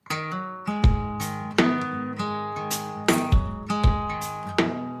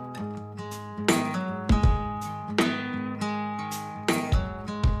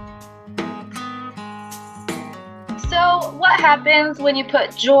happens when you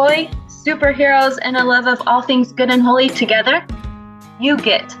put joy, superheroes, and a love of all things good and holy together? You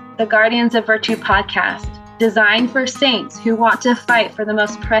get the Guardians of Virtue podcast, designed for saints who want to fight for the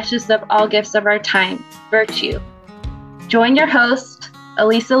most precious of all gifts of our time, virtue. Join your host,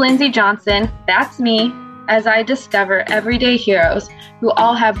 Elisa Lindsay Johnson, that's me, as I discover everyday heroes who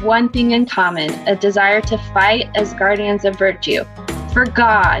all have one thing in common, a desire to fight as guardians of virtue. For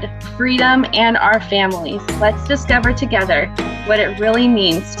God, freedom, and our families, let's discover together what it really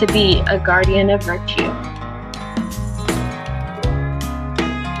means to be a guardian of virtue.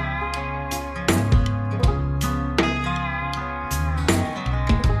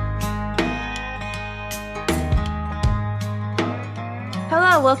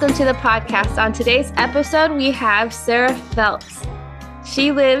 Hello, welcome to the podcast. On today's episode, we have Sara Phelps.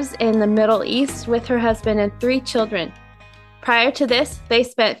 She lives in the Middle East with her husband and 3 children. Prior to this, they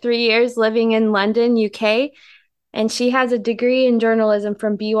spent 3 years living in London, UK, and she has a degree in journalism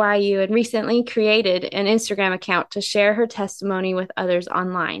from BYU and recently created an Instagram account to share her testimony with others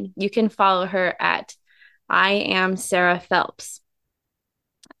online. You can follow her at I am Sara Phelps.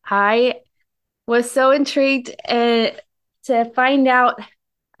 I was so intrigued to find out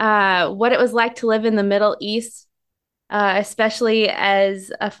what it was like to live in the Middle East, especially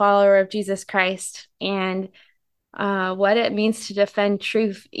as a follower of Jesus Christ, and what it means to defend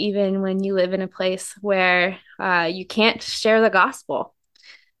truth even when you live in a place where you can't share the gospel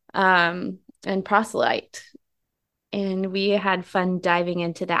and proselyte. And we had fun diving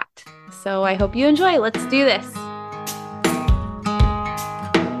into that. So I hope you enjoy. Let's do this.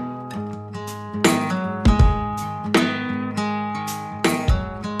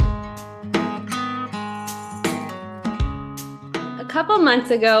 A couple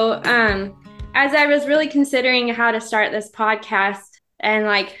months ago, as I was really considering how to start this podcast and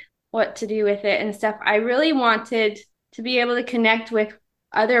like what to do with it and stuff, I really wanted to be able to connect with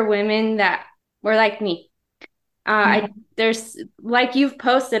other women that were like me. There's, like you've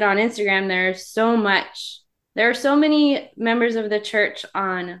posted on Instagram, there are so many members of the church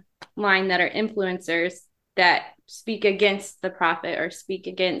online that are influencers that speak against the prophet or speak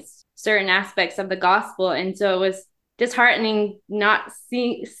against certain aspects of the gospel. And so it was disheartening not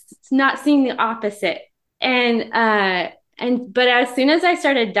seeing the opposite. But as soon as I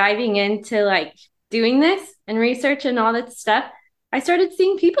started diving into like doing this and research and all that stuff, I started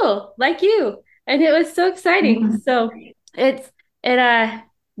seeing people like you, and it was so exciting. Mm-hmm. So it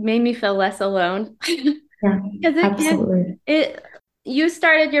made me feel less alone. Yeah, absolutely. You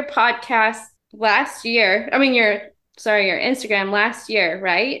started your podcast last year. I mean, your Instagram last year,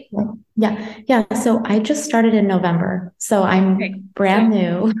 right? Yeah. So I just started in November. So I'm brand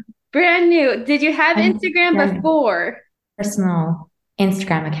new. Brand new. Did you have Instagram before? Personal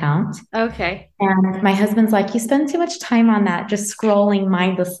Instagram account. Okay. And my husband's like, you spend too much time on that, just scrolling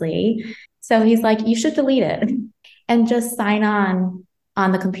mindlessly. So he's like, you should delete it and just sign on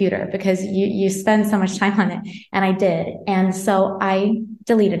the computer because you spend so much time on it. And I did. And so I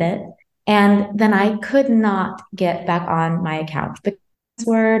deleted it. And then I could not get back on my account. The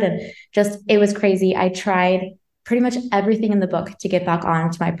password and it was crazy. I tried pretty much everything in the book to get back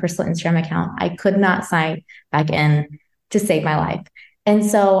on to my personal Instagram account. I could not sign back in to save my life. And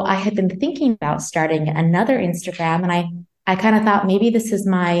so I had been thinking about starting another Instagram, and I kind of thought maybe this is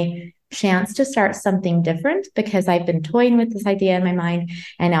my chance to start something different because I've been toying with this idea in my mind,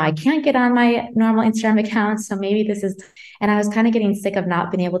 and now I can't get on my normal Instagram account. So maybe this is, and I was kind of getting sick of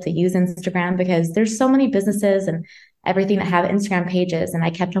not being able to use Instagram because there's so many businesses and everything that have Instagram pages, and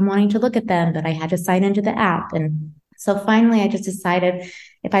I kept on wanting to look at them, but I had to sign into the app. And so finally I just decided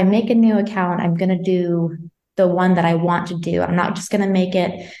if I make a new account, I'm going to do the one that I want to do. I'm not just going to make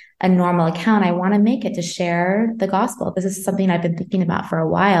it a normal account. I want to make it to share the gospel. This is something I've been thinking about for a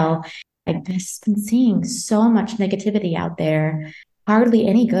while. I've just been seeing so much negativity out there, hardly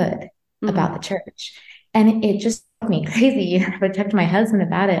any good about the church. And it just drove me crazy. I would talk to my husband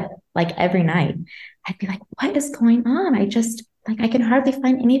about it like every night. I'd be like, what is going on? I can hardly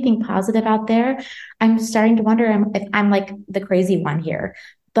find anything positive out there. I'm starting to wonder if I'm like the crazy one here.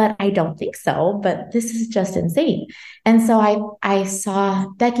 But I don't think so. But this is just insane. And so I saw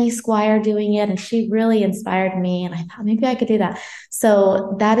Becky Squire doing it, and she really inspired me. And I thought maybe I could do that.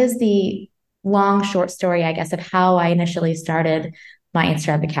 So that is the long, short story, I guess, of how I initially started my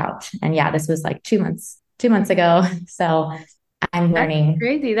Instagram account. And yeah, this was like 2 months ago. So I'm learning. That's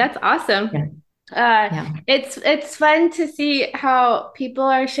crazy. That's awesome. Yeah. It's fun to see how people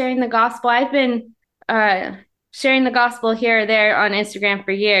are sharing the gospel. I've been sharing the gospel here or there on Instagram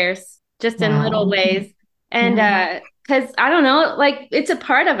for years, just in little ways. And because I don't know, like it's a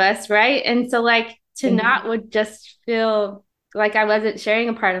part of us, right? And so like to not would just feel like I wasn't sharing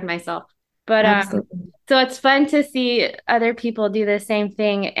a part of myself. But Absolutely. so it's fun to see other people do the same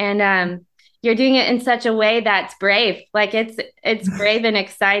thing, and you're doing it in such a way that's brave. Like it's brave and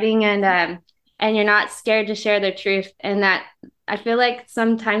exciting, and you're not scared to share the truth. And that I feel like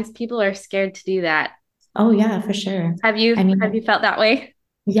sometimes people are scared to do that. Oh yeah, for sure. Have I you mean, felt that way?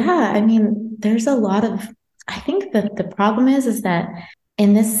 yeah, I mean, there's a lot of, I think that the problem is that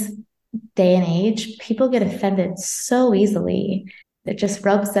in this day and age, people get offended so easily. It just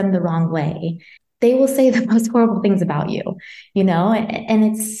rubs them the wrong way. They will say the most horrible things about you, and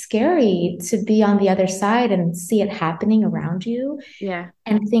it's scary to be on the other side and see it happening around you Yeah,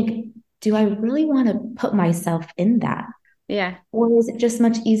 and think, do I really want to put myself in that? yeah, Or is it just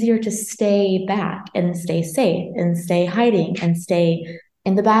much easier to stay back and stay safe and stay hiding and stay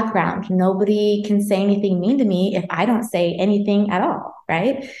in the background? Nobody can say anything mean to me if I don't say anything at all,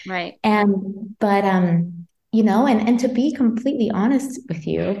 right? right. And to be completely honest with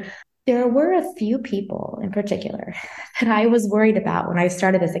you, there were a few people in particular that I was worried about when I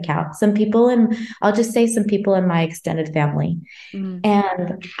started this account. Some people and I'll just say some people in my extended family. Mm,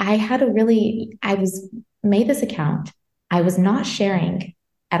 And I was made this account. I was not sharing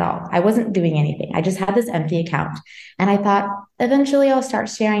at all. I wasn't doing anything. I just had this empty account. And I thought eventually I'll start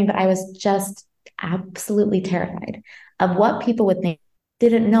sharing, but I was just absolutely terrified of what people would think.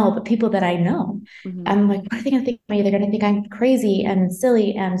 Didn't know, but people that I know. mhm, I'm like, what are they going to think of me? They're going to think I'm crazy and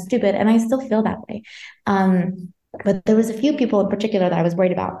silly and stupid. And I still feel that way. But there was a few people in particular that I was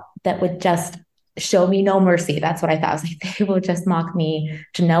worried about that would just show me no mercy. That's what I thought. I was like, they will just mock me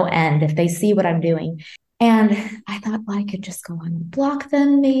to no end if they see what I'm doing. And I thought, well, I could just go on and block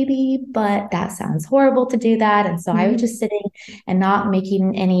them maybe, but that sounds horrible to do that. And so I was mhm, just sitting and not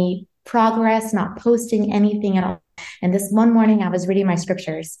making any progress, not posting anything at all. And this one morning, I was reading my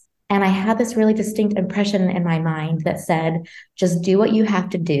scriptures and I had this really distinct impression in my mind that said, just do what you have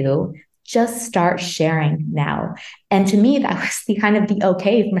to do. Just start sharing now. And to me, that was the kind of the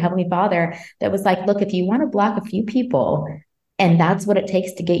okay from Heavenly Father that was like, look, if you want to block a few people and that's what it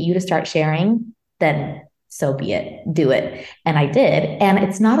takes to get you to start sharing, then so be it. Do it. And I did. And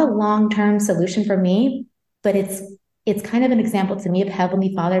it's not a long-term solution for me, but it's kind of an example to me of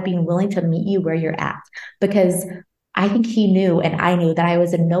Heavenly Father being willing to meet you where you're at. Because I think he knew and I knew that I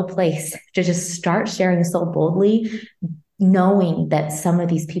was in no place to just start sharing so boldly, knowing that some of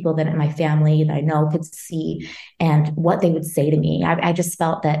these people that in my family that I know could see and what they would say to me. I just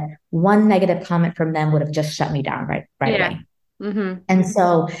felt that one negative comment from them would have just shut me down right yeah, away. mhm, And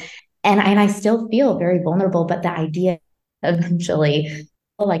so, and I still feel very vulnerable, but the idea eventually,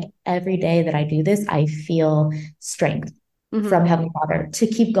 like every day that I do this, I feel strength mhm, from Heavenly Father to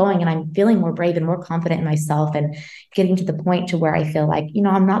keep going. And I'm feeling more brave and more confident in myself and getting to the point to where I feel like,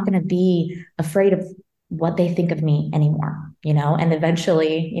 I'm not going to be afraid of what they think of me anymore. And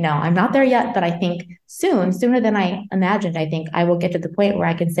eventually, I'm not there yet, but I think soon, sooner than I imagined, I think I will get to the point where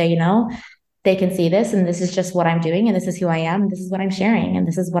I can say, they can see this and this is just what I'm doing and this is who I am. This is what I'm sharing and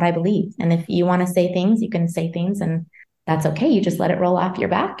this is what I believe. And if you want to say things, you can say things and that's okay. You just let it roll off your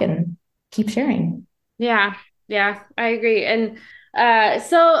back and keep sharing. yeah, yeah, I agree. And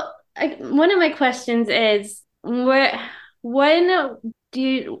so one of my questions is, when do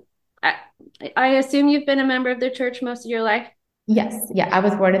you? I, I assume you've been a member of the church most of your life. Yes. Yeah. I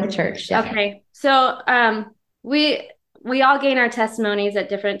was born in the church. Yeah. Okay, so we we all gain our testimonies at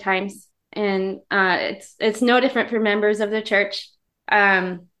different times, and it's no different for members of the church.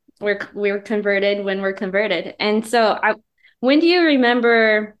 Um, we're converted when we're converted, and so when do you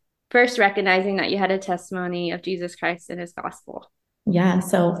remember first recognizing that you had a testimony of Jesus Christ and His gospel? Yeah.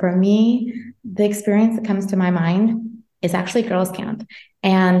 So for me, the experience that comes to my mind is actually girls' camp.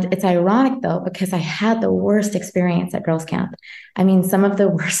 And it's ironic though, because I had the worst experience at girls' camp. I mean, some of the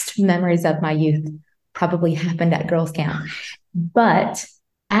worst memories of my youth probably happened at girls' camp. But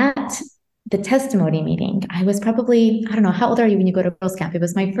at the testimony meeting, I was probably, I don't know, how old are you when you go to girls' camp? It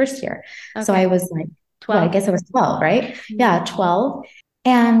was my first year. So I Okay, was like, I 12. guess I was 12, right? Mhm. Yeah, 12.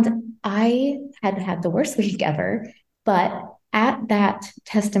 And I had had the worst week ever. But at that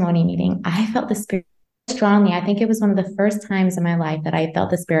testimony meeting, I felt the Spirit strongly. I think it was one of the first times in my life that I felt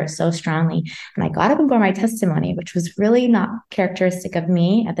the Spirit so strongly. And I got up and bore my testimony, which was really not characteristic of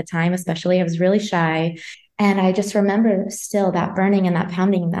me at the time, especially. I was really shy. And I just remember still that burning and that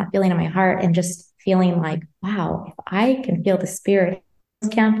pounding and that feeling in my heart and just feeling like, wow, if I can feel the Spirit in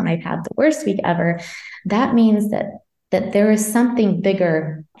this camp when I've had the worst week ever, that means that there is something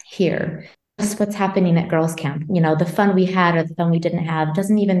bigger here. Just what's happening at girls' camp. The fun we had or the fun we didn't have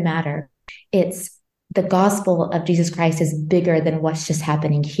doesn't even matter. It's the gospel of Jesus Christ is bigger than what's just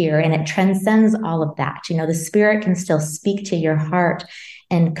happening here. And it transcends all of that. The Spirit can still speak to your heart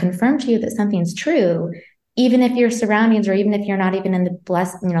and confirm to you that something's true, even if your surroundings, or even if you're not even in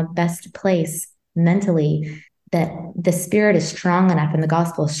the best place mentally, that the Spirit is strong enough and the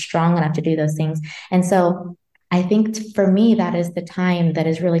gospel is strong enough to do those things. And so I think for me, that is the time that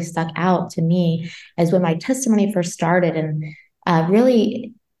has really stuck out to me, as when my testimony first started. And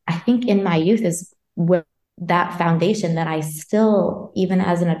really, I think in my youth is with that foundation that I still, even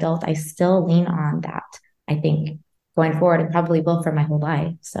as an adult, I still lean on that, I think, going forward, and probably will for my whole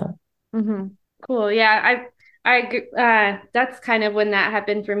life. So Cool. Yeah, I agree. That's kind of when that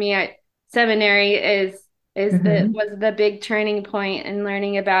happened for me at seminary was the big turning point in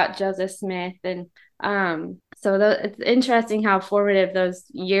learning about Joseph Smith. And it's interesting how formative those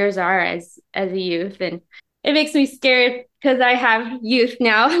years are as a youth. And it makes me scared because I have youth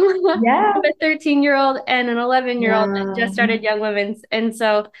now. Yeah. I have a 13-year-old and an 11-year-old that just Wow. started Young Women's.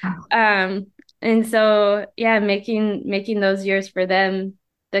 Yeah, making those years for them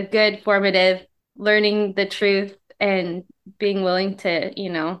the good formative, learning the truth and being willing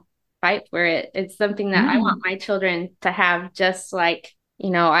to, fight for it. It's something that I Yeah. want my children to have, just like,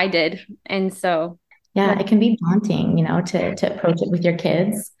 I did. And so Yeah, that, it can be daunting, to approach it with your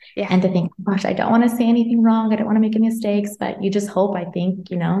kids, yeah, and to think, gosh, I don't want to say anything wrong. I don't want to make any mistakes. But you just hope, I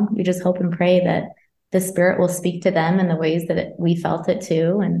think, you just hope and pray that the Spirit will speak to them in the ways that we felt it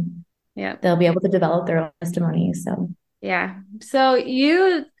too. And yeah, they'll be able to develop their own testimonies. So, yeah. So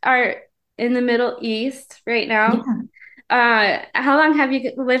you are in the Middle East right now. yeah. How long have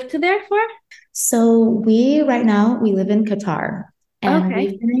you lived there for? So right now, we live in Qatar, and Okay.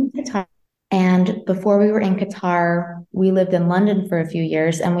 we've been in Qatar. And before we were in Qatar, we lived in London for a few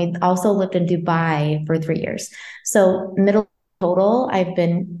years, and we also lived in Dubai for 3 years. So middle total, I've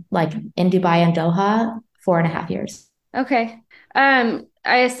been like in Dubai and Doha 4.5 years. Okay.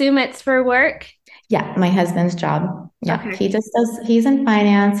 I assume it's for work. Yeah, my husband's job. Yeah, Okay. he's in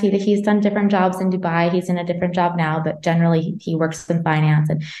finance. He's done different jobs in Dubai. He's in a different job now, but generally he works in finance,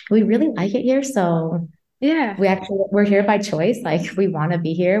 and we really like it here. So Yeah. we're here by choice. Like, we want to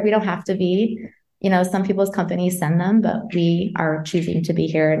be here. We don't have to be. Some people's companies send them, but we are choosing to be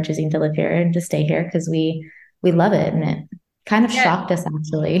here and choosing to live here and to stay here because we love it. And it kind of Yeah. shocked us,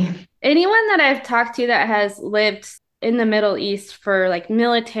 actually. Anyone that I've talked to that has lived in the Middle East for like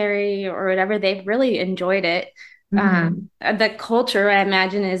military or whatever, they've really enjoyed it. Mhm. The culture, I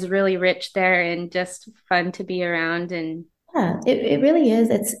imagine, is really rich there and just fun to be around. And Yeah, it really is.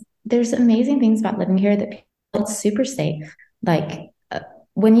 There's amazing things about living here that it's super safe. Like,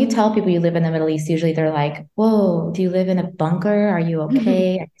 when you tell people you live in the Middle East, usually they're like, "Whoa, do you live in a bunker? Are you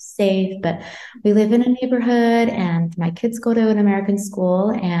okay? Are you safe?" But we live in a neighborhood, and my kids go to an American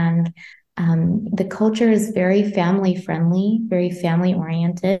school, and the culture is very family friendly, very family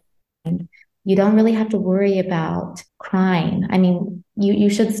oriented. And you don't really have to worry about crime. I mean, you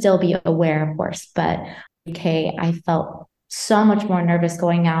should still be aware, of course, but okay, I felt so much more nervous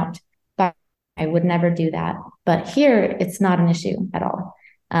going out, but I would never do that. But here, it's not an issue at all.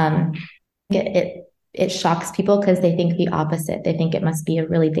 Um, it shocks people because they think the opposite. They think it must be a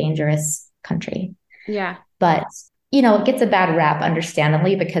really dangerous country. yeah, But it gets a bad rap,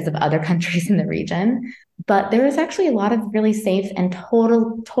 understandably, because of other countries in the region. But there is actually a lot of really safe and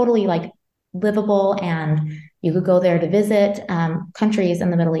totally like livable, and you could go there to visit countries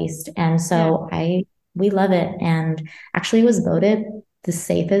in the Middle East. And yeah, so we love it, and actually was voted the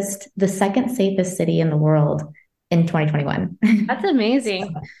second safest city in the world in 2021. that's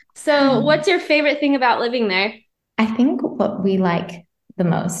amazing. So, So, what's your favorite thing about living there? I think what we like the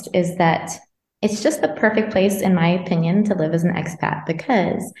most is that it's just the perfect place, in my opinion, to live as an expat,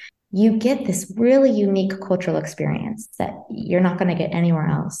 because you get this really unique cultural experience that you're not going to get anywhere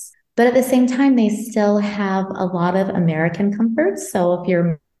else. But at the same time, they still have a lot of American comforts. So if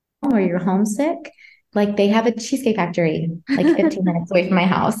you're home or you're homesick, like, they have a cheesecake factory like 15 minutes away from my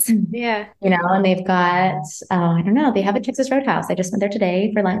house, Yeah, and they've got, I don't know, they have a Texas Roadhouse. I just went there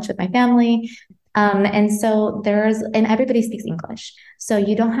today for lunch with my family. And everybody speaks English. So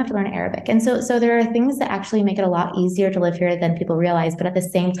you don't have to learn Arabic. And so there are things that actually make it a lot easier to live here than people realize. But at the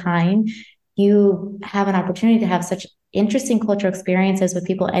same time, you have an opportunity to have such interesting cultural experiences with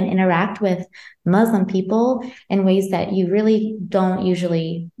people and interact with Muslim people in ways that you really don't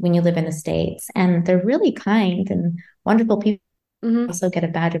usually when you live in the States. And they're really kind and wonderful people. hmm, Also get a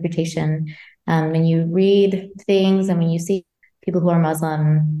bad reputation. When you read things and when you see people who are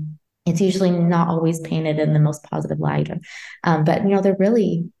Muslim, it's usually not always painted in the most positive light. But they're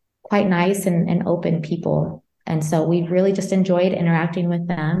really quite nice and open people. And so we've really just enjoyed interacting with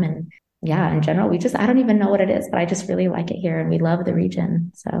them. And yeah, in general, I don't even know what it is, but I just really like it here and we love the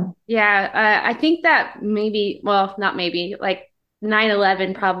region. So, Yeah, I think that maybe, well, not maybe, like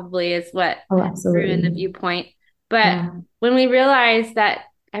 9/11 probably is what oh, ruined the absolutely. viewpoint. But Yeah. when we realize that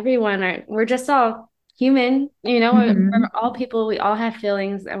we're just all human, we're Hmm. all people, we all have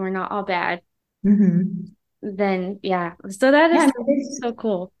feelings, and we're not all bad, Hmm. then yeah. So that Yeah. is I mean, so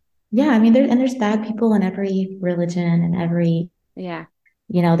cool. yeah. I mean, there's bad people in every religion and every, Yeah.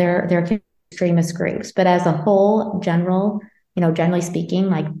 there are extremist groups, but as a whole, generally speaking,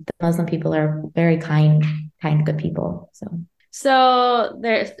 like the Muslim people are very kind, good people. So So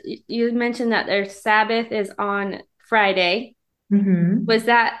you mentioned that their Sabbath is on Friday. Was mhm.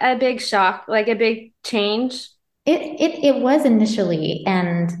 that a big shock, like a big change? It was initially,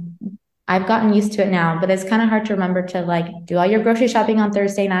 and I've gotten used to it now, but it's kind of hard to remember to like do all your grocery shopping on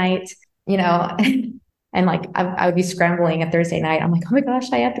Thursday night, you know, and like I would be scrambling at Thursday night. I'm like, oh my gosh,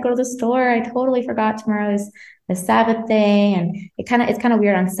 I have to go to the store. I totally forgot tomorrow is the Sabbath day, and it's kind of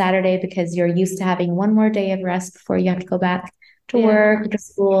weird on Saturday because you're used to having one more day of rest before you have to go back to Yeah. work to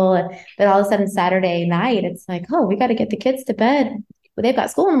school. But all of a sudden Saturday night, it's like, oh, we got to get the kids to bed. They've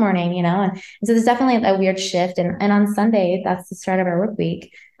got school in the morning, and so there's definitely a weird shift. And on Sunday, that's the start of our work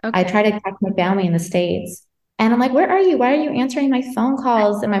week. I Okay. try to talk to my family in the States. And I'm like, where are you? Why are you answering my phone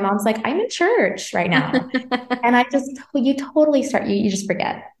calls? And my mom's like, I'm in church right now. And you totally you just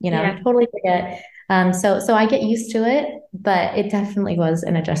forget, Yeah. you totally forget. So I get used to it, but it definitely was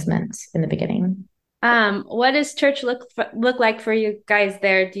an adjustment in the beginning. What does church look like for you guys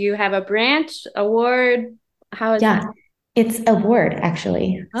there? Do you have a branch, a ward? How is that? Yeah, it's a ward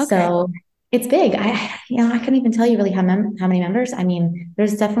actually. Okay. So it's big. I couldn't even tell you really how many members. I mean,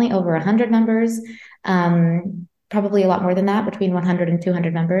 there's definitely over 100 members. Probably a lot more than that, between 100 and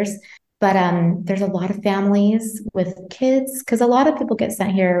 200 members. But there's a lot of families with kids because a lot of people get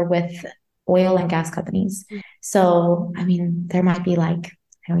sent here with oil and gas companies. So I mean, there might be like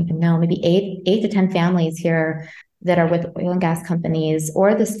I don't even know, maybe eight to 10 families here that are with oil and gas companies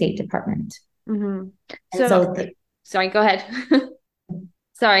or the State Department. Mm-hmm. And So, so sorry, go ahead.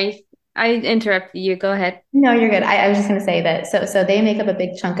 Sorry, I interrupted you. Go ahead. no, you're good. I was just going to say that. So they make up a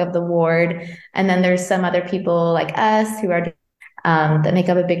big chunk of the ward, and then there's some other people like us who are that make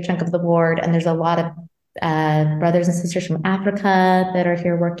up a big chunk of the ward, and there's a lot of brothers and sisters from Africa that are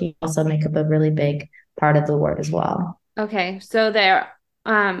here working. Also make up a really big part of the ward as well. Okay, so they're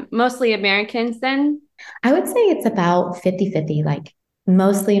mostly Americans then? I would say it's about 50-50, like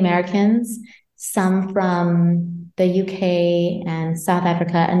mostly Americans, some from the UK and South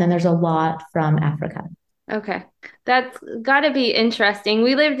Africa, and then there's a lot from Africa. Okay. That's got to be interesting.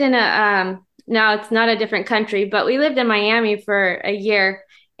 We lived in a now it's not a different country, but we lived in Miami for a year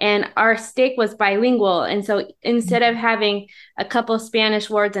and our stake was bilingual. And so instead of having a couple Spanish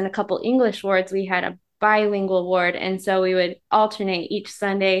words and a couple English words, we had a bilingual word. And so we would alternate each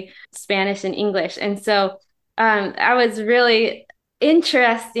Sunday Spanish and English. And so I was really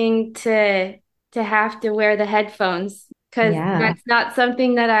interesting to have to wear the headphones because Yeah. that's not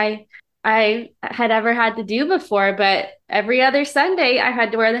something that I had ever had to do before, but every other Sunday I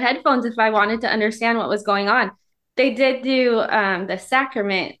had to wear the headphones if I wanted to understand what was going on. They did do the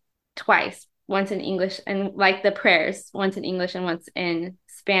sacrament twice, once in English and like the prayers, once in English and once in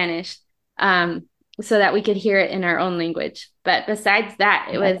Spanish, so that we could hear it in our own language. But besides that,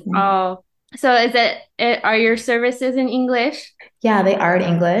 it was That's nice. all. So are your services in English? Yeah, they are in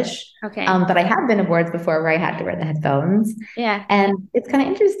English. Okay. But I have been aboard before where I had to wear the headphones. Yeah. And it's kind of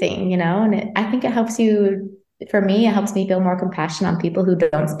interesting, and I think for me, it helps me feel more compassion on people who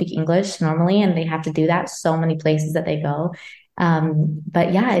don't speak English normally, and they have to do that so many places that they go.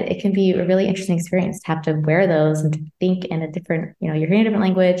 But yeah, it can be a really interesting experience to have to wear those and to think in a different, you're hearing a different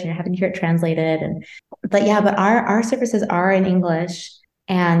language and you're having to hear it translated. But our services are in English.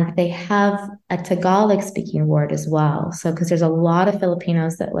 And they have a Tagalog speaking ward as well. So, because there's a lot of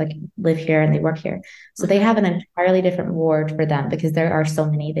Filipinos that like live here and they work here. So they Mhm. have an entirely different ward for them because there are so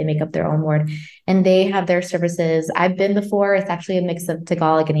many. They make up their own ward and they have their services. I've been before. It's actually a mix of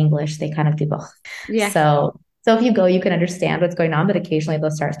Tagalog and English. They kind of do both. Yeah. So if you go, you can understand what's going on, but occasionally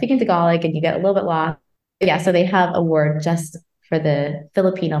they'll start speaking Tagalog and you get a little bit lost. But yeah, so they have a ward just for the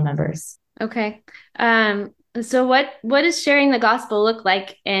Filipino members. Okay. So what does sharing the gospel look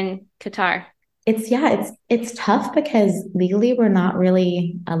like in Qatar? It's tough because legally we're not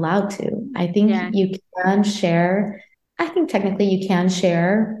really allowed to. Yeah. Can share. I think technically you can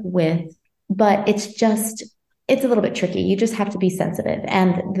share with, but it's a little bit tricky. You just have to be sensitive.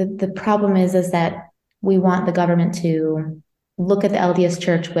 And the problem is that we want the government to look at the LDS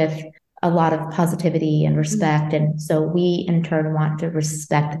church with a lot of positivity and respect. And so we in turn want to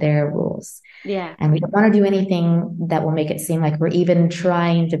respect their rules. Yeah. And we don't want to do anything that will make it seem like we're even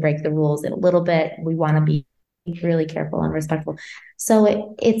trying to break the rules a little bit. We want to be really careful and respectful.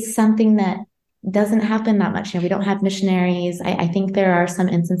 So it's something that doesn't happen that much. We don't have missionaries. I think there are some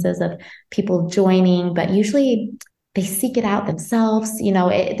instances of people joining, but usually they seek it out themselves.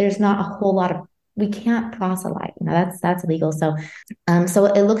 There's not a whole lot of, we can't proselyte. That's illegal. So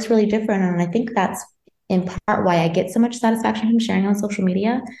it looks really different. And I think that's in part why I get so much satisfaction from sharing on social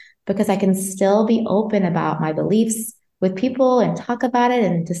media, because I can still be open about my beliefs with people and talk about it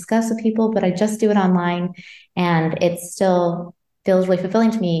and discuss with people, but I just do it online. And it still feels really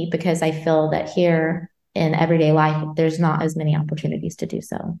fulfilling to me because I feel that here in everyday life, there's not as many opportunities to do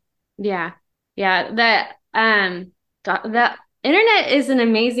so. Yeah. Yeah. The internet is an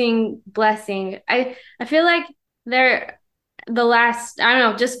amazing blessing. I feel like the last, I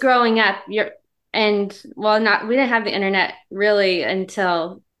don't know, just growing up, we didn't have the internet really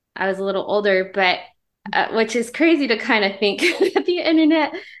until I was a little older, but which is crazy to kind of think that the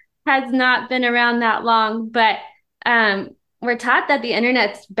internet has not been around that long, but we're taught that the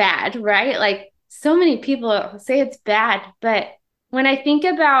internet's bad, right? Like so many people say it's bad, but when I think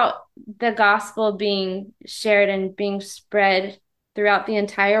about the gospel being shared and being spread throughout the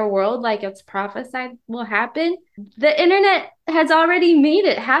entire world, like it's prophesied will happen, the internet has already made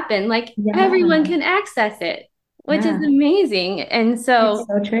it happen. Like everyone can access it, which is amazing. And so,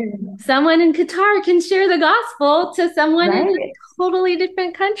 true. Someone in Qatar can share the gospel to someone in a totally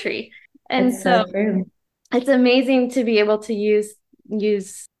different country. And so true. It's amazing to be able to use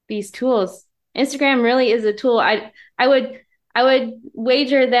these tools. Instagram really is a tool. I would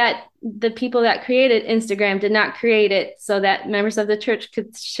wager that the people that created Instagram did not create it so that members of the church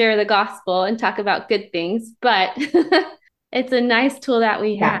could share the gospel and talk about good things, but it's a nice tool that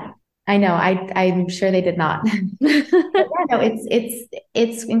we have. I know. I'm sure they did not.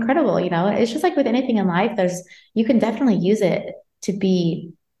 It's incredible. It's just like with anything in life, you can definitely use it to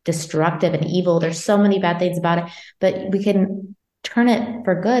be destructive and evil. There's so many bad things about it, but we can turn it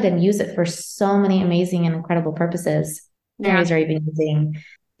for good and use it for so many amazing and incredible purposes. Areas are even using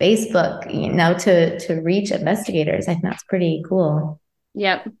Facebook, to reach investigators. I think that's pretty cool.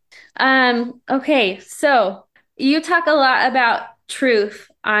 Yep. Okay. So you talk a lot about truth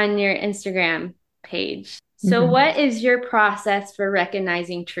on your Instagram page. So what is your process for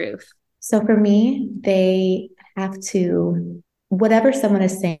recognizing truth? So for me, they have to, whatever someone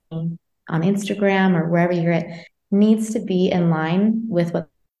is saying on Instagram or wherever you're at, needs to be in line with what,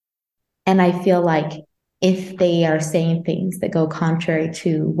 and I feel like if they are saying things that go contrary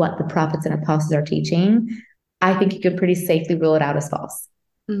to what the prophets and apostles are teaching, I think you could pretty safely rule it out as false.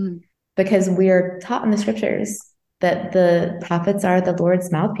 Because we're taught in the scriptures that the prophets are the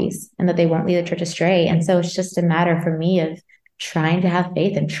Lord's mouthpiece and that they won't lead the church astray. And so it's just a matter for me of trying to have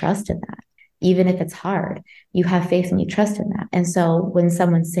faith and trust in that. Even if it's hard, you have faith and you trust in that. And so when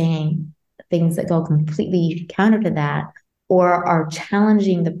someone's saying things that go completely counter to that or are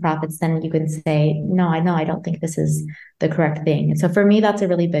challenging the prophets, then you can say, no, I don't think this is the correct thing. And so for me, that's a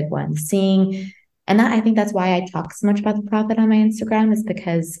really big one. I think that's why I talk so much about the prophet on my Instagram, is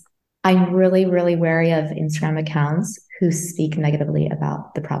because I'm really, really wary of Instagram accounts who speak negatively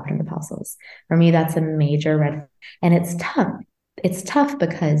about the prophet and the apostles. For me, that's a major red. And it's tough. It's tough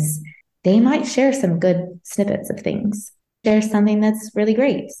because they might share some good snippets of things. There's something that's really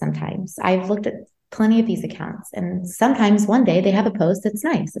great sometimes. I've looked at plenty of these accounts, and sometimes one day they have a post that's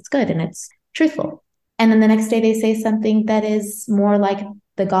nice, it's good, and it's truthful. And then the next day they say something that is more like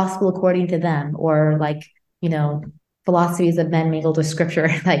the gospel according to them, or like, philosophies of men mingled with scripture.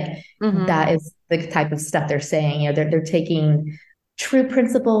 Like that is the type of stuff they're saying. They're taking true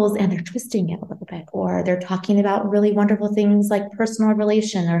principles and they're twisting it a little bit, or they're talking about really wonderful things like personal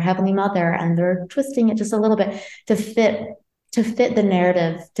relation or Heavenly Mother, and they're twisting it just a little bit to fit the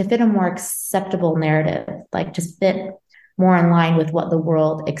narrative, to fit a more acceptable narrative, like just fit more in line with what the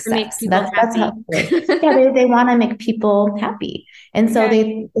world accepts. That's how they want to make people happy. And so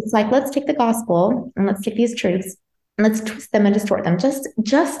it's like, let's take the gospel and let's take these truths and let's twist them and distort them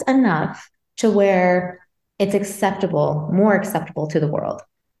just enough to where it's more acceptable to the world,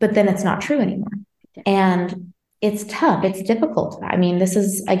 but then it's not true anymore. And it's tough. It's difficult. I mean, this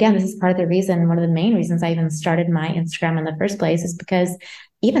is part of the reason, one of the main reasons I even started my Instagram in the first place, is because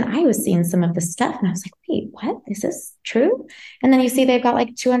even I was seeing some of this stuff and I was like, wait, what? Is this true? And then you see they've got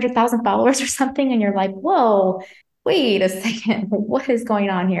like 200,000 followers or something. And you're like, whoa, wait a second. What is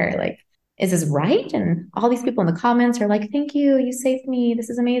going on here? Like, is this right? And all these people in the comments are like, thank you. You saved me. This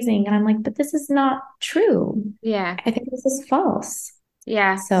is amazing. And I'm like, but this is not true. Yeah. I think this is false.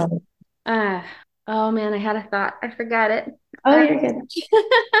 Yeah. So Uh, oh man, I had a thought. I forgot it. Oh, Uh, you're good.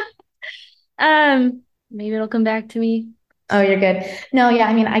 maybe it'll come back to me. Oh, you're good. No, yeah,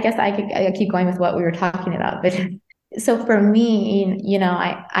 I mean, I guess I keep going with what we were talking about, but so for me,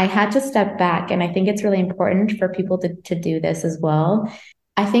 I had to step back, and I think it's really important for people to do this as well.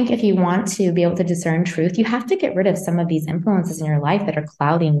 I think if you want to be able to discern truth, you have to get rid of some of these influences in your life that are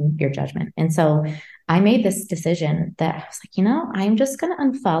clouding your judgment. And so I made this decision that I was like, I'm just going to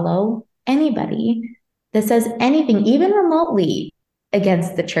unfollow anybody that says anything, even remotely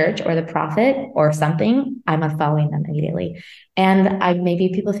against the church or the prophet or something. I'm unfollowing them immediately. And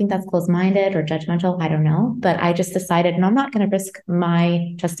maybe people think that's closed-minded or judgmental. I don't know. But I just decided, no, I'm not going to risk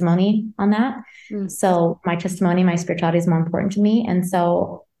my testimony on that. Mm. So my testimony, my spirituality is more important to me. And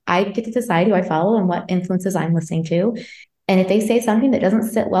so I get to decide who I follow and what influences I'm listening to. And if they say something that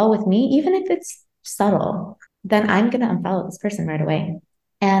doesn't sit well with me, even if it's subtle, then I'm going to unfollow this person right away.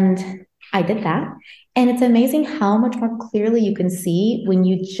 And I did that. And it's amazing how much more clearly you can see when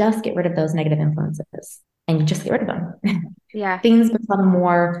you just get rid of those negative influences and you just get rid of them. Yeah. Things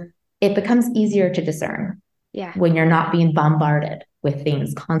become it becomes easier to discern Yeah. when you're not being bombarded with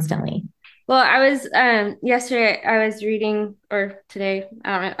things constantly. Well, I was yesterday I was reading, or today,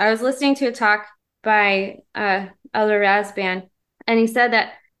 I don't know, I was listening to a talk by Elder Razban, and he said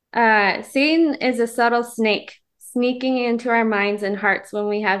that Satan is a subtle snake sneaking into our minds and hearts when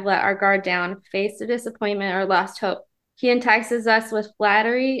we have let our guard down, faced a disappointment, or lost hope. He entices us with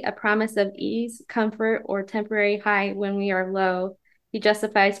flattery, a promise of ease, comfort, or temporary high when we are low. He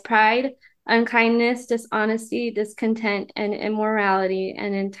justifies pride, unkindness, dishonesty, discontent, and immorality,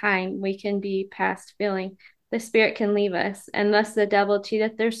 and in time we can be past feeling. The spirit can leave us, and thus the devil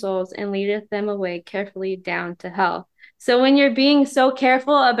cheateth their souls and leadeth them away carefully down to hell. So when you're being so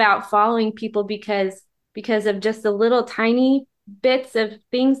careful about following people because of just the little tiny bits of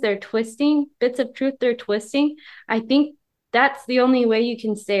things they're twisting, bits of truth they're twisting, I think that's the only way you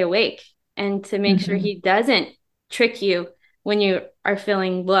can stay awake and to make sure he doesn't trick you when you are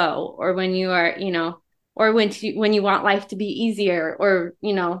feeling low, or when you are, or when you want life to be easier, or, be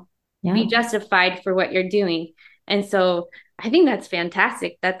Yeah. justified for what you're doing. And so I think that's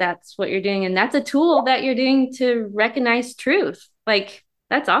fantastic that that's what you're doing. And that's a tool that you're doing to recognize truth. Like,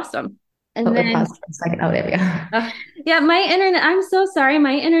 that's awesome. And Put my then, pause for a second. Oh, there we go. yeah, my internet, I'm so sorry.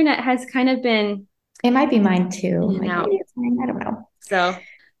 My internet has kind of been It might be mine in too. and Like out. maybe it's mine. I don't know. So,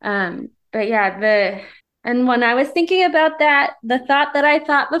 but yeah, and when I was thinking about that, the thought that I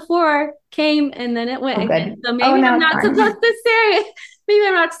thought before came and then it went Oh, again. good. So Oh, maybe now I'm it's not supposed fine. to say it. Maybe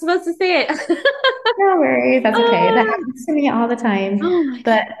I'm not supposed to say it. No worries. That's okay. That Oh, happens to me all the time. oh my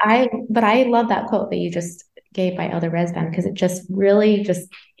But God. I love that quote that you just gave by Elder Resban because it just really just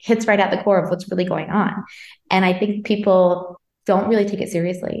hits right at the core of what's really going on. And I think people don't really take it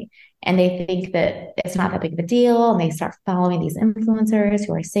seriously. And they think that it's not that big of a deal. And they start following these influencers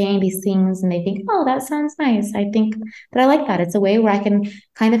who are saying these things. And they think, oh, that sounds nice. I think that I like that. It's a way where I can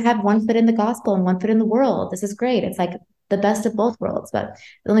kind of have one foot in the gospel and one foot in the world. This is great. It's like the best of both worlds. But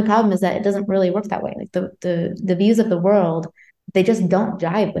the only problem is that it doesn't really work that way. Like the views of the world, they just don't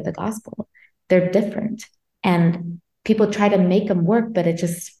jive with the gospel. They're different. And people try to make them work, but it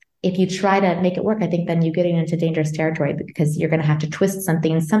just if you try to make it work, I think then you're getting into dangerous territory because you're going to have to twist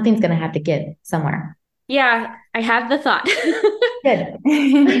something and something's going to have to give somewhere. Yeah, I have the thought. Good.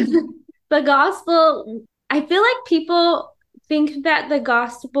 The gospel, I feel like people think that the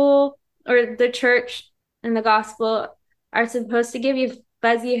gospel or the church and the gospel are supposed to give you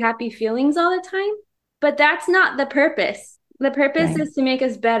fuzzy, happy feelings all the time, but that's not the purpose. The purpose Right. is to make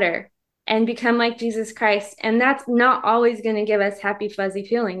us better and become like Jesus Christ. And that's not always going to give us happy, fuzzy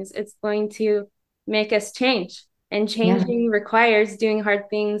feelings. It's going to make us change. And Yeah. changing requires doing hard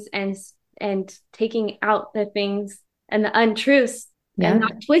things and taking out the things and the untruths and Yeah.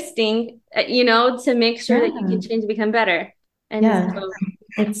 not twisting, to make sure that you can Yeah. change and become better. And Yeah. so,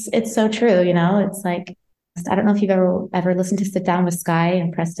 It's so true, It's like I don't know if you've ever listened to Sit Down with Sky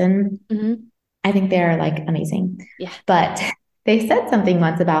and Preston. mhm, I think they're like amazing. yeah, But they said something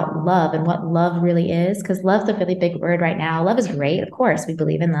once about love and what love really is, because love's a really big word right now. Love is great. Of course, we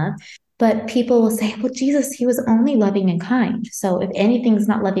believe in love. But people will say, well, Jesus, he was only loving and kind. So if anything's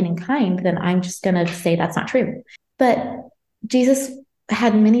not loving and kind, then I'm just going to say that's not true. But Jesus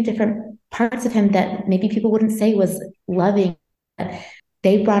had many different parts of him that maybe people wouldn't say was loving.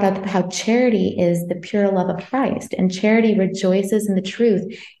 They brought up how charity is the pure love of Christ, and charity rejoices in the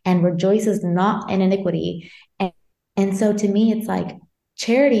truth and rejoices not in iniquity. And so to me, it's like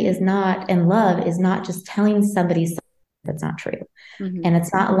charity is not, and love is not just telling somebody that's not true. Mm-hmm. And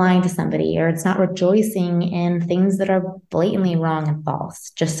it's not lying to somebody, or it's not rejoicing in things that are blatantly wrong and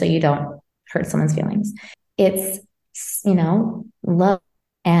false, just so you don't hurt someone's feelings. It's, love.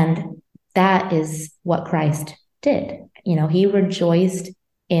 And that is what Christ did. He rejoiced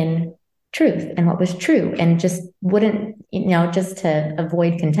in truth and what was true, and just wouldn't, just to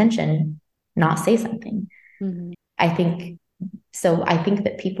avoid contention, not say something. Mm-hmm. I think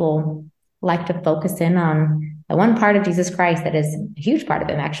that people like to focus in on the one part of Jesus Christ that is a huge part of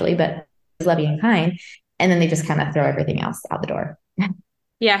him, actually, but is loving and kind. And then they just kind of throw everything else out the door.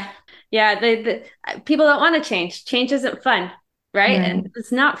 Yeah. Yeah. The people don't want to change. Change isn't fun, right? Right. And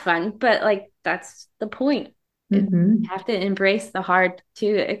it's not fun, but like that's the point. You have to embrace the hard to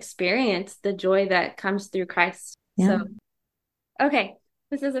experience the joy that comes through Christ. Yeah. So, okay,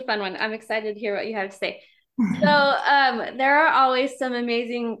 this is a fun one. I'm excited to hear what you have to say. So, there are always some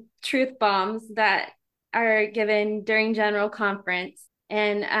amazing truth bombs that are given during General Conference.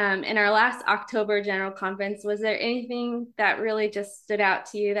 And in our last October General Conference, was there anything that really just stood out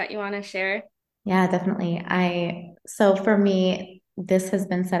to you that you want to share? Yeah, definitely. So for me, this has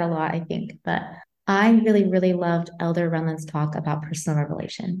been said a lot, I think, but I really, really loved Elder Renlund's talk about personal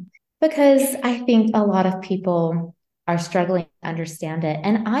revelation, because I think a lot of people are struggling to understand it.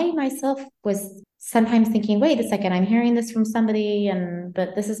 And I myself was sometimes thinking, wait a second, I'm hearing this from somebody,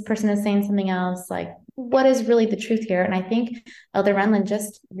 but this person is saying something else. Like, what is really the truth here? And I think Elder Renlund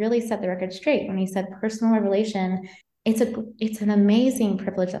just really set the record straight when he said personal revelation, it's an amazing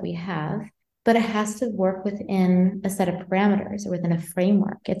privilege that we have, but it has to work within a set of parameters or within a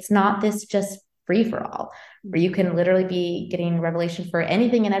framework. It's not this just free for all, where you can literally be getting revelation for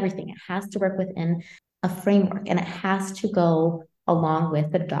anything and everything. It has to work within a framework, and it has to go along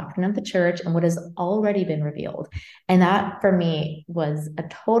with the doctrine of the church and what has already been revealed. And that for me was a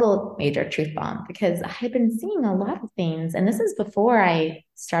total major truth bomb, because I had been seeing a lot of things, and this is before I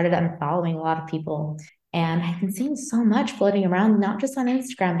started unfollowing a lot of people. And I've been seeing so much floating around, not just on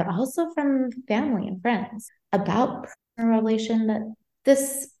Instagram, but also from family and friends, about personal revelation, that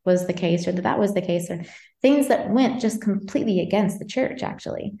this was the case, or that was the case, or things that went just completely against the church,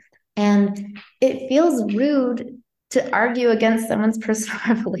 actually. And it feels rude to argue against someone's personal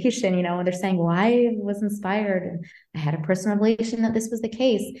revelation, when they're saying, well, I was inspired and I had a personal revelation that this was the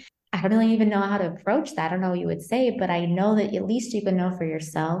case. I don't really even know how to approach that. I don't know what you would say, but I know that at least you can know for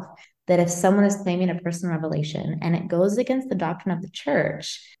yourself that if someone is claiming a personal revelation and it goes against the doctrine of the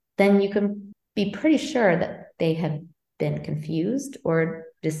church, then you can be pretty sure that they have been confused or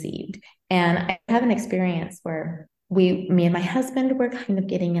deceived. And I have an experience where me and my husband were kind of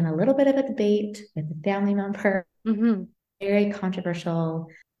getting in a little bit of a debate with a family member. Mm-hmm. Very controversial.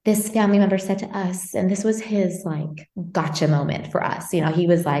 This family member said to us, and this was his like gotcha moment for us. He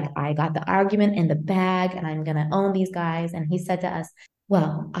was like, I got the argument in the bag and I'm going to own these guys. And he said to us,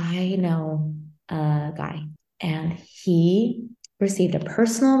 well, I know a guy, and he received a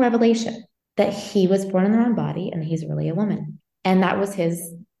personal revelation that he was born in the wrong body and he's really a woman. And that was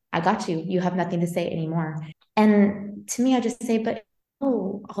his, I got you. You have nothing to say anymore. And to me, I just say, but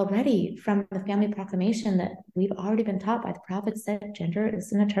already from the family proclamation that we've already been taught by the prophets that gender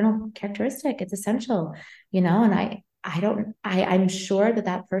is an eternal characteristic. It's essential, and I'm sure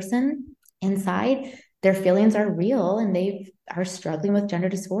that person inside, their feelings are real and they are struggling with gender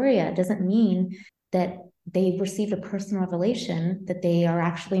dysphoria. It doesn't mean that they've received a personal revelation that they are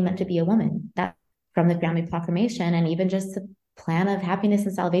actually meant to be a woman. That from the family proclamation, and even just the plan of happiness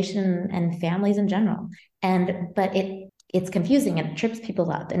and salvation and families in general. But it's confusing and it trips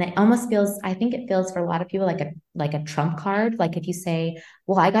people up. And it almost feels, I think it feels for a lot of people like a trump card. Like if you say,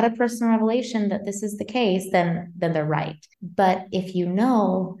 well, I got a personal revelation that this is the case, then they're right. But if you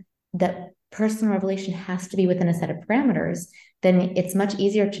know that personal revelation has to be within a set of parameters, then it's much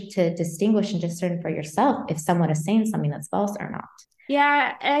easier to distinguish and discern for yourself if someone is saying something that's false or not.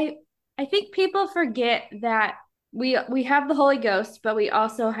 Yeah, I think people forget that we have the Holy Ghost, but we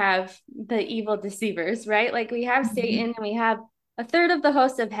also have the evil deceivers, right? Like we have Satan and we have a third of the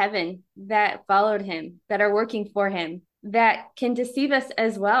host of heaven that followed him, that are working for him, that can deceive us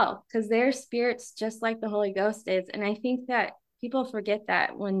as well, because they're spirits just like the Holy Ghost is. And I think that people forget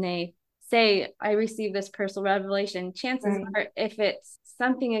that when they say, I received this personal revelation. Chances are, if it's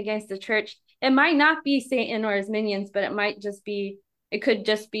something against the church, it might not be Satan or his minions, but it could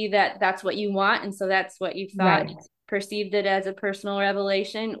just be that that's what you want. And so that's what you thought, perceived it as a personal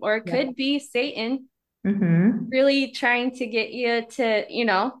revelation, or it could be Satan really trying to get you to,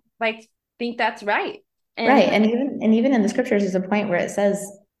 think that's right. And even in the scriptures, there's a point where it says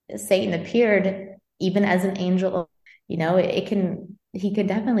Satan appeared even as an angel. he could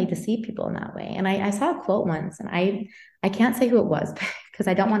definitely deceive people in that way. And I saw a quote once, and I can't say who it was because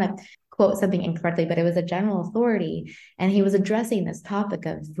I don't want to quote something incorrectly, but it was a general authority, and he was addressing this topic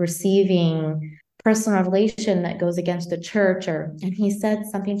of receiving personal revelation that goes against the church, or and he said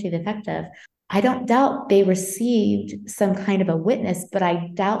something to the effect of, I don't doubt they received some kind of a witness, but I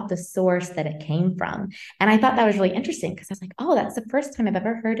doubt the source that it came from. And I thought that was really interesting because I was like, oh, that's the first time I've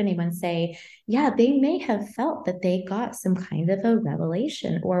ever heard anyone say, yeah, they may have felt that they got some kind of a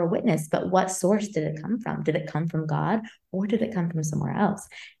revelation or a witness, but what source did it come from? Did it come from God, or did it come from somewhere else?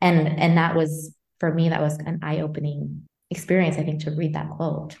 And that was, for me, that was an eye-opening experience, I think, to read that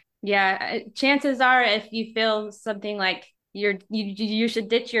quote. Yeah, chances are if you feel something like you should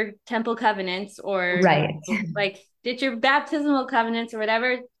ditch your temple covenants, or Right. like ditch your baptismal covenants or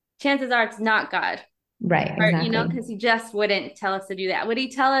whatever, chances are it's not God. Right, Or, exactly. because he just wouldn't tell us to do that. Would he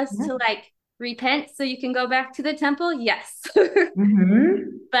tell us Yeah. to like repent so you can go back to the temple? Yes. Mm-hmm.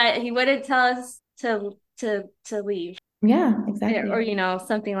 But he wouldn't tell us to leave, Yeah, or exactly.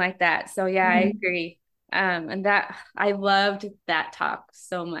 something like that. So yeah, I Mm-hmm. agree. And that I loved that talk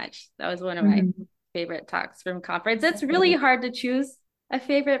so much. That was one of my Mm-hmm. favorite talks from conference. It's really Exactly. hard to choose a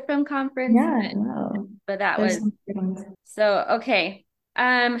favorite from conference, Yeah, but no. that There's was some good ones. so okay.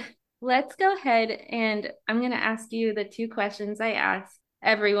 Um, let's go ahead and I'm going to ask you the two questions I ask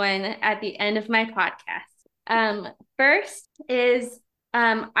everyone at the end of my podcast. First is,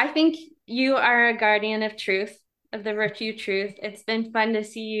 I think you are a guardian of truth, of the virtue truth. It's been fun to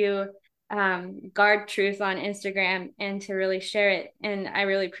see you guard truth on Instagram and to really share it. And I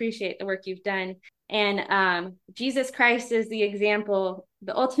really appreciate the work you've done. And Jesus Christ is the example,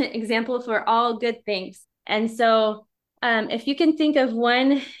 the ultimate example for all good things. And so, if you can think of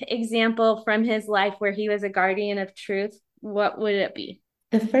one example from his life where he was a guardian of truth, what would it be?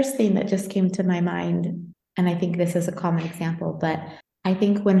 The first thing that just came to my mind, and I think this is a common example, but I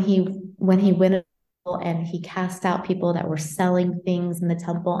think when he went and he cast out people that were selling things in the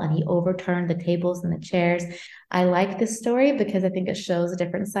temple and he overturned the tables and the chairs. I like this story because I think it shows a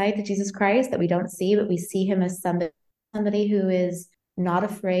different side to Jesus Christ that we don't see, but we see him as somebody who is not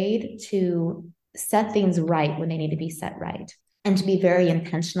afraid to set things right when they need to be set right, and to be very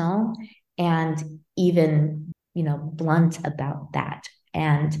intentional and even, blunt about that,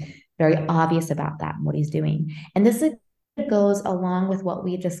 and very obvious about that and what he's doing. And this goes along with what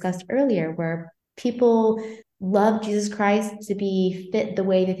we discussed earlier, where people love Jesus Christ to be fit the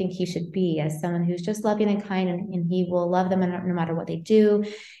way they think he should be, as someone who's just loving and kind, and he will love them no matter what they do.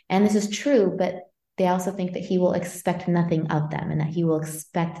 And this is true, but they also think that he will expect nothing of them, and that he will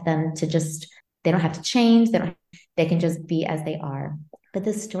expect them to just, they don't have to change, they can just be as they are. But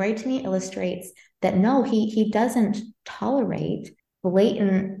this story to me illustrates that no, he doesn't tolerate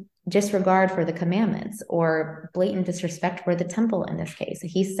blatant disregard for the commandments or blatant disrespect for the temple in this case.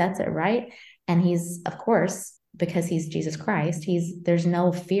 He sets it right. And he's, of course, because he's Jesus Christ, there's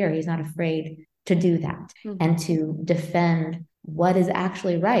no fear. He's not afraid to do that, and to defend what is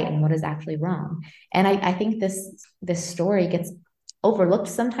actually right and what is actually wrong. And I think this story gets overlooked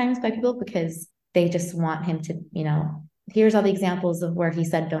sometimes by people because they just want him to, here's all the examples of where he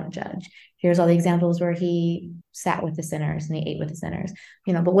said, don't judge. Here's all the examples where he sat with the sinners and he ate with the sinners,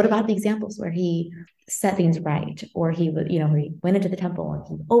 but what about the examples where he set things right, or he would, where he went into the temple and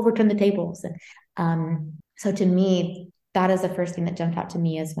he overturned the tables? And so to me, that is the first thing that jumped out to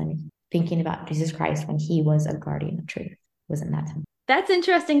me, is when thinking about Jesus Christ, when he was a guardian of truth, was in that temple. That's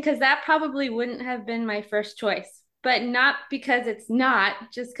interesting because that probably wouldn't have been my first choice, but not because it's not,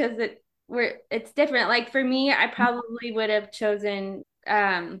 just because it's different. Like for me, I probably would have chosen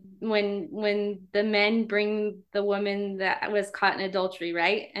when the men bring the woman that was caught in adultery,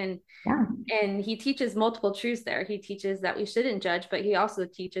 right? Yeah, And he teaches multiple truths there. He teaches that we shouldn't judge, but he also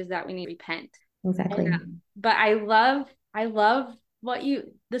teaches that we need to repent. And, exactly. but I love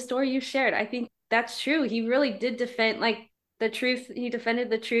the story you shared. I think that's true. He really did defend like the truth. He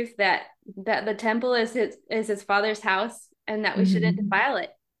defended the truth that the temple is his father's house, and that we shouldn't Mm-hmm. defile it.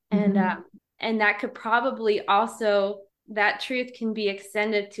 And Mm-hmm. and that could probably also, that truth can be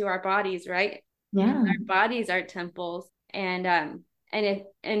extended to our bodies, right? Because Yeah. our bodies are temples. And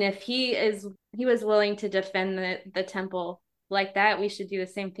if he was willing to defend the temple like that, we should do the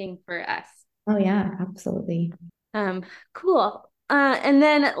same thing for us. Oh yeah, absolutely. Um, cool. And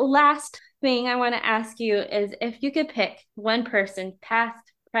then last thing I want to ask you is if you could pick one person, past,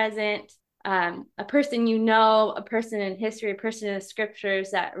 present, a person a person in history, a person in the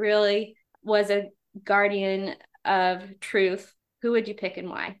scriptures that really was a guardian of truth, who would you pick and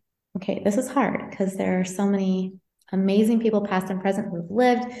why? Okay, this is hard because there are so many amazing people, past and present, who've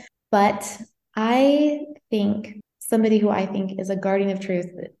lived, but I think somebody who I think is a guardian of truth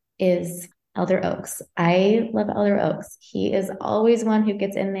is Elder Oaks. I love Elder Oaks. He is always one who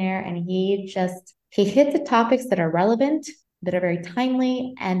gets in there and he hits the topics that are relevant, that are very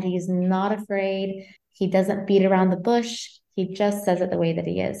timely, and he's not afraid. He doesn't beat around the bush. He just says it the way that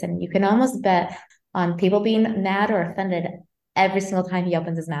he is. And you can almost bet on people being mad or offended every single time he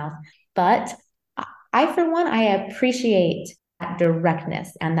opens his mouth. But for one, I appreciate that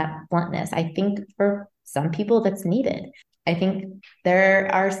directness and that bluntness. I think for some people that's needed. I think there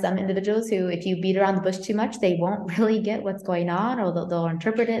are some individuals who, if you beat around the bush too much, they won't really get what's going on, or they'll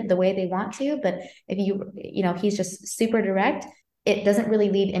interpret it the way they want to. But if he's just super direct, it doesn't really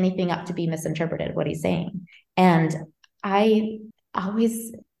leave anything up to be misinterpreted, what he's saying. And I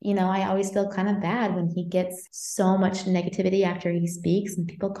always feel kind of bad when he gets so much negativity after he speaks and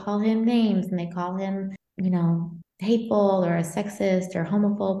people call him names and they call him, hateful or a sexist or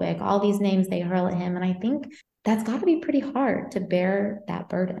homophobic, all these names they hurl at him. And I think that's got to be pretty hard to bear that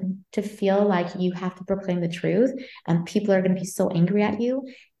burden, to feel like you have to proclaim the truth and people are going to be so angry at you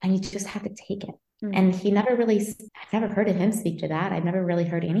and you just have to take it. Mm-hmm. And I've never heard him speak to that. I've never really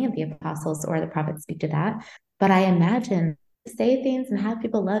heard any of the apostles or the prophets speak to that. But I imagine say things and have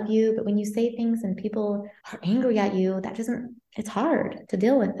people love you, but when you say things and people are angry at you, it's hard to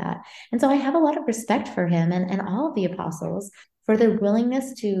deal with that. And so I have a lot of respect for him and all of the apostles for their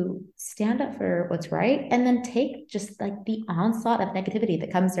willingness to stand up for what's right and then take just like the onslaught of negativity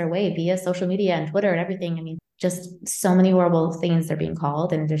that comes their way via social media and Twitter and everything. I mean, just so many horrible things are being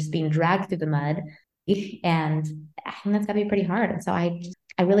called and they're just being dragged through the mud. And I think that's got to be pretty hard. And so I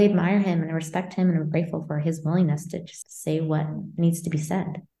really admire him and I respect him and I'm grateful for his willingness to just say what needs to be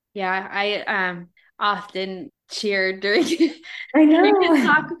said. Yeah, I often cheer during I know during his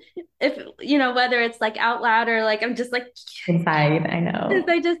talk, if whether it's like out loud or like I'm just like inside. I know.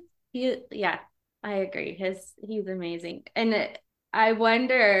 I agree. He's amazing. And I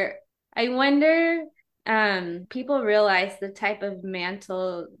wonder people realize the type of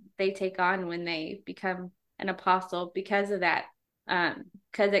mantle they take on when they become an apostle because of that.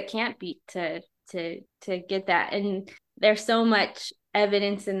 Because it can't be to get that. And there's so much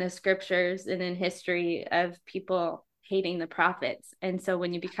evidence in the scriptures and in history of people hating the prophets. And so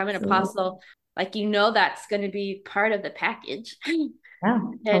when you become an apostle, like, that's going to be part of the package. Yeah,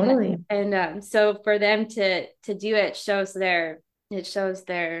 totally. And so for them to do it shows their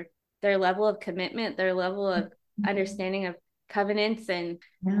level of commitment, their level of understanding of covenants and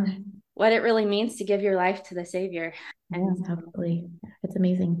what it really means to give your life to the Savior. And totally. It's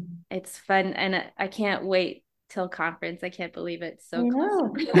amazing. It's fun. And I can't wait till conference. I can't believe it. So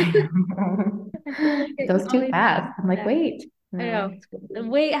close. It goes too fast. I'm like, wait. No, I know.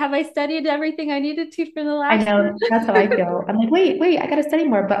 Wait, have I studied everything I needed to for the last? I know. That's how I feel. I'm like, wait, I got to study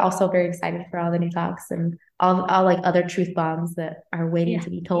more, but also very excited for all the new talks and all like other truth bombs that are waiting to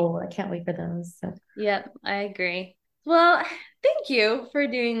be told. I can't wait for those. So. Yep, I agree. Well, thank you for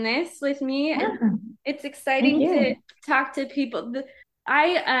doing this with me. Yeah. It's exciting to talk to people.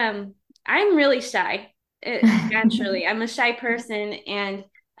 I'm really shy. Naturally, I'm a shy person, and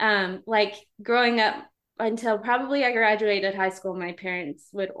like growing up until probably I graduated high school, my parents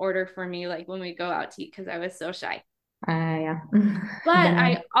would order for me like when we go out to eat because I was so shy. Yeah. But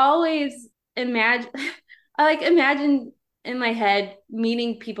I always imagine in my head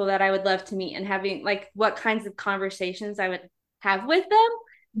meeting people that I would love to meet and having like what kinds of conversations I would have with them.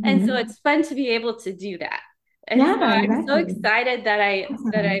 Mm-hmm. And so it's fun to be able to do that. And so I'm so excited that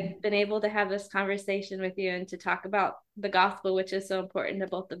I've been able to have this conversation with you and to talk about the gospel, which is so important to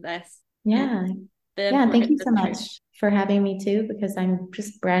both of us. Yeah. Thank you so much for having me too, because I'm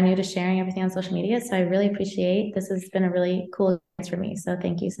just brand new to sharing everything on social media. So I really appreciate this. Has been a really cool experience for me. So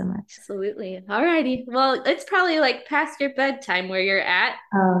thank you so much. Absolutely. All righty. Well, it's probably like past your bedtime where you're at.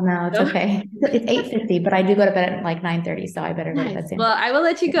 Oh, no, it's okay. It's 8:50, but I do go to bed at like 9:30. So I better go to bed soon. Well, I will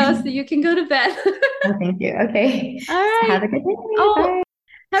let you go so you can go to bed. Oh, thank you. Okay. All right. Have a good day. Bye.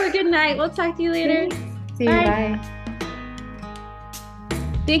 Have a good night. We'll talk to you later. See you. Bye.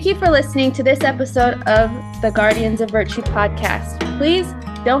 Thank you for listening to this episode of the Guardians of Virtue podcast. Please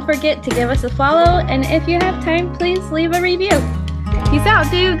don't forget to give us a follow, and if you have time, please leave a review. Peace out,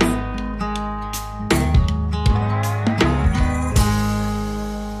 dudes.